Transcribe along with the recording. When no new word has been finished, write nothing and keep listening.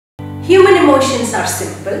emotions are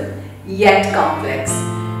simple yet complex.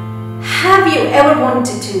 Have you ever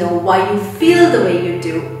wanted to know why you feel the way you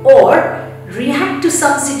do or react to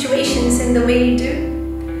some situations in the way you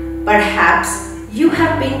do? Perhaps you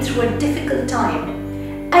have been through a difficult time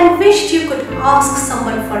and wished you could ask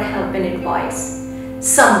someone for help and advice.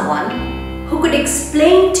 Someone who could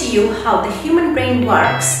explain to you how the human brain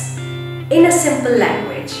works in a simple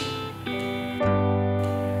language.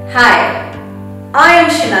 Hi, I am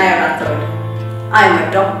Shania Rathod. I am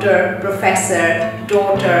a doctor, professor,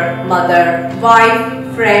 daughter, mother,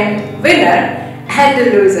 wife, friend, winner and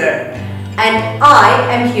a loser. And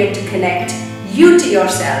I am here to connect you to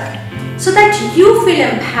yourself so that you feel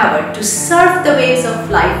empowered to surf the waves of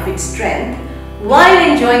life with strength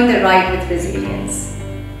while enjoying the ride with resilience.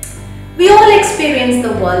 We all experience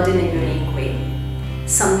the world in a unique way.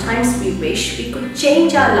 Sometimes we wish we could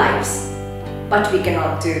change our lives, but we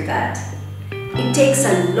cannot do that. It takes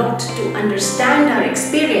a lot to understand our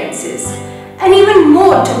experiences and even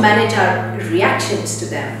more to manage our reactions to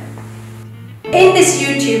them. In this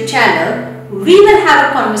YouTube channel, we will have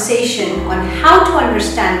a conversation on how to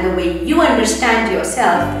understand the way you understand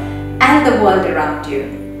yourself and the world around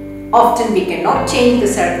you. Often we cannot change the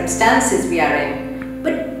circumstances we are in,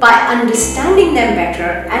 but by understanding them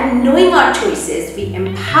better and knowing our choices, we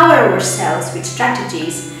empower ourselves with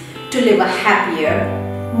strategies to live a happier,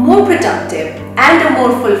 more productive and a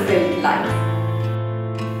more fulfilled life.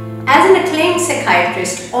 As an acclaimed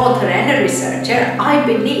psychiatrist, author and a researcher, I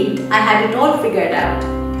believed I had it all figured out.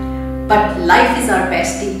 But life is our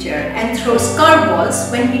best teacher and throws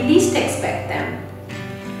curveballs when we least expect them.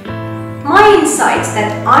 My insights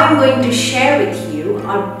that I'm going to share with you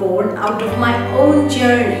are born out of my own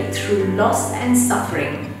journey through loss and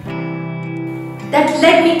suffering that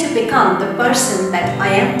led me to become the person that I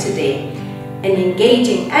am today, an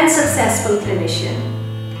engaging and successful clinician.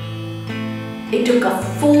 It took a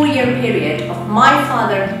 4-year period of my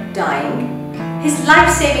father dying, his life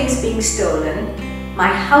savings being stolen, my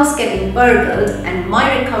house getting burgled and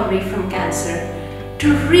my recovery from cancer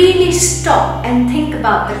to really stop and think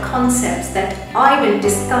about the concepts that I will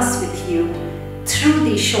discuss with you through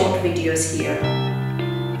these short videos here.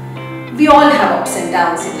 We all have ups and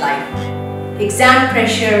downs in life. Exam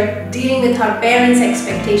pressure, dealing with our parents'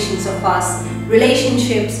 expectations of us,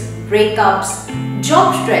 relationships, breakups,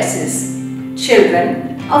 job stresses,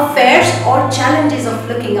 children, affairs or challenges of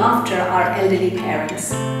looking after our elderly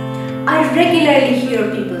parents. I regularly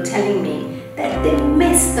hear people telling me that they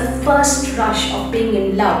miss the first rush of being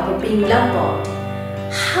in love or being love-bombed,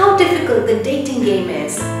 how difficult the dating game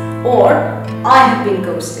is, or I have been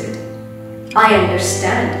ghosted. I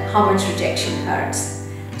understand how much rejection hurts.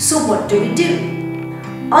 So what do we do?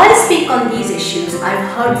 I'll speak on these issues I've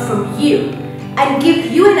heard from you and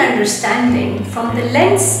give you an understanding from the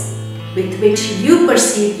lens with which you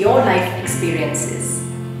perceive your life experiences.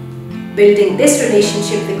 Building this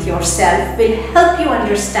relationship with yourself will help you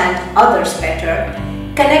understand others better,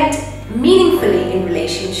 connect meaningfully in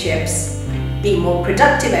relationships, be more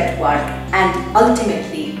productive at work, and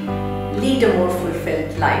ultimately lead a more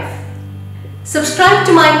fulfilled life. Subscribe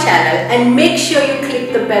to my channel and make sure you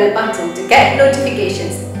click the bell button to get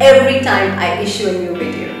notifications every time I issue a new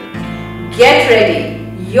video. Get ready!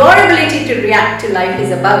 Your ability to react to life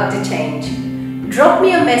is about to change. Drop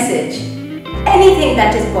me a message, anything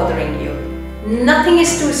that is bothering you. Nothing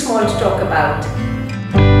is too small to talk about.